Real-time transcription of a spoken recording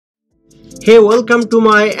Hey, welcome to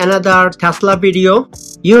my another Tesla video.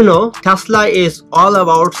 You know, Tesla is all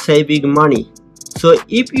about saving money. So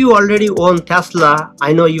if you already own Tesla,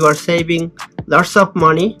 I know you are saving lots of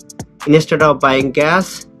money. Instead of buying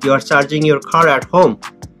gas, you are charging your car at home.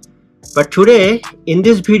 But today, in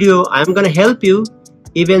this video, I'm gonna help you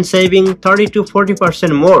even saving 30 to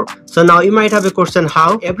 40% more. So now you might have a question,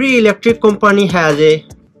 how? Every electric company has a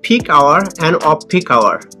peak hour and off-peak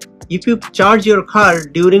hour. If you charge your car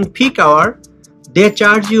during peak hour, they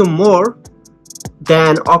charge you more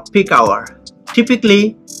than off-peak hour.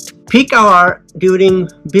 Typically, peak hour during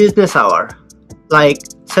business hour, like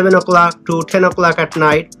 7 o'clock to 10 o'clock at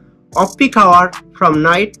night. Off-peak hour from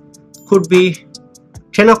night could be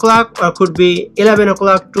 10 o'clock or could be 11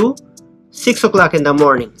 o'clock to 6 o'clock in the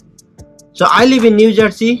morning. So I live in New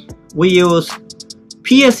Jersey. We use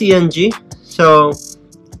PSENG. So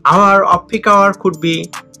our off-peak hour could be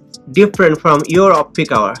different from your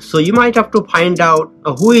off-peak hour. So you might have to find out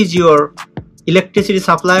who is your electricity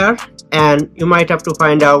supplier, and you might have to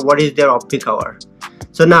find out what is their off-peak hour.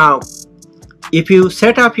 So now, if you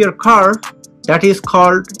set up your car, that is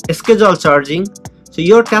called schedule charging. So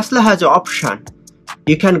your Tesla has an option.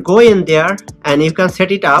 You can go in there and you can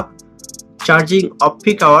set it up charging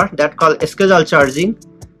off-peak hour, that called schedule charging.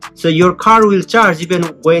 So your car will charge even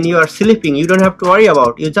when you are sleeping. You don't have to worry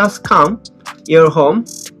about it. You just come your home,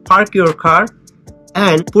 park your car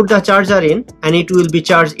and put the charger in, and it will be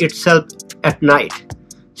charged itself at night.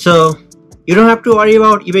 So you don't have to worry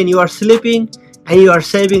about even you are sleeping, and you are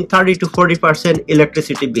saving 30 to 40%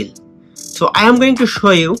 electricity bill. So I am going to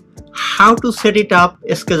show you how to set it up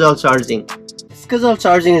schedule charging. Schedule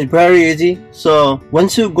charging is very easy. So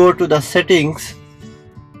once you go to the settings,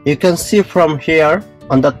 you can see from here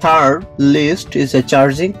on the third list is a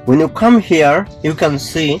charging. When you come here, you can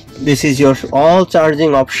see this is your all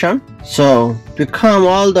charging option. So to come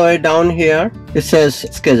all the way down here, it says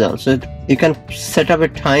schedule. So you can set up a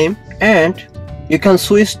time and you can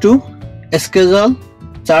switch to schedule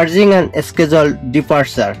charging and schedule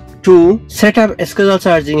departure. To set up schedule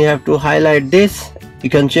charging, you have to highlight this. You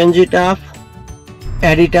can change it up,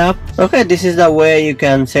 add it up. Okay, this is the way you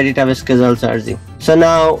can set it up schedule charging. So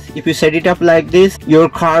now if you set it up like this, your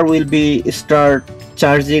car will be start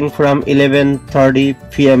charging from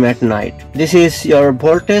 11:30 p.m. at night. This is your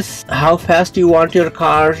voltage, how fast you want your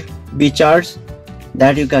car be charged,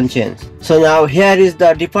 that you can change. So now here is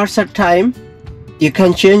the departure time. You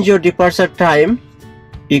can change your departure time.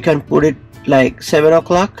 You can put it like 7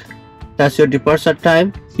 o'clock. That's your departure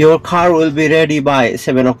time. Your car will be ready by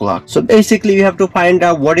 7 o'clock. So basically you have to find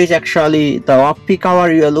out what is actually the off-peak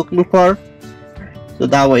hour you are looking for. So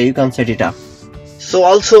that way you can set it up. So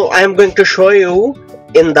also I am going to show you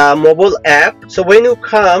in the mobile app. So when you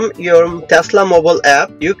come your Tesla mobile app,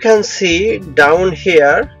 you can see down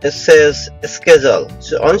here it says schedule.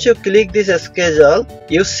 So once you click this schedule,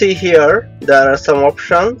 you see here there are some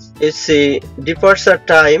options. You see departure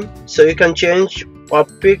time, so you can change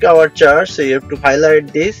off-peak hour charge. So you have to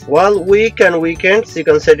highlight this. While week and weekends, you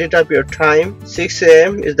can set it up your time. 6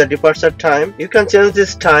 a.m. is the departure time. You can change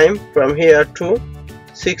this time from here to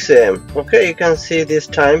 6 a.m. Okay, you can see this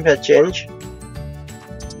time has changed.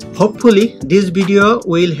 Hopefully this video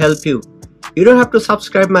will help you. You don't have to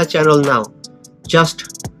subscribe my channel now.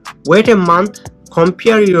 Just wait a month,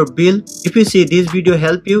 compare your bill. If you see this video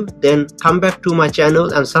help you, then come back to my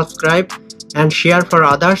channel and subscribe and share for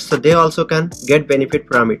others so they also can get benefit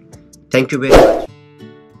from it. Thank you very much.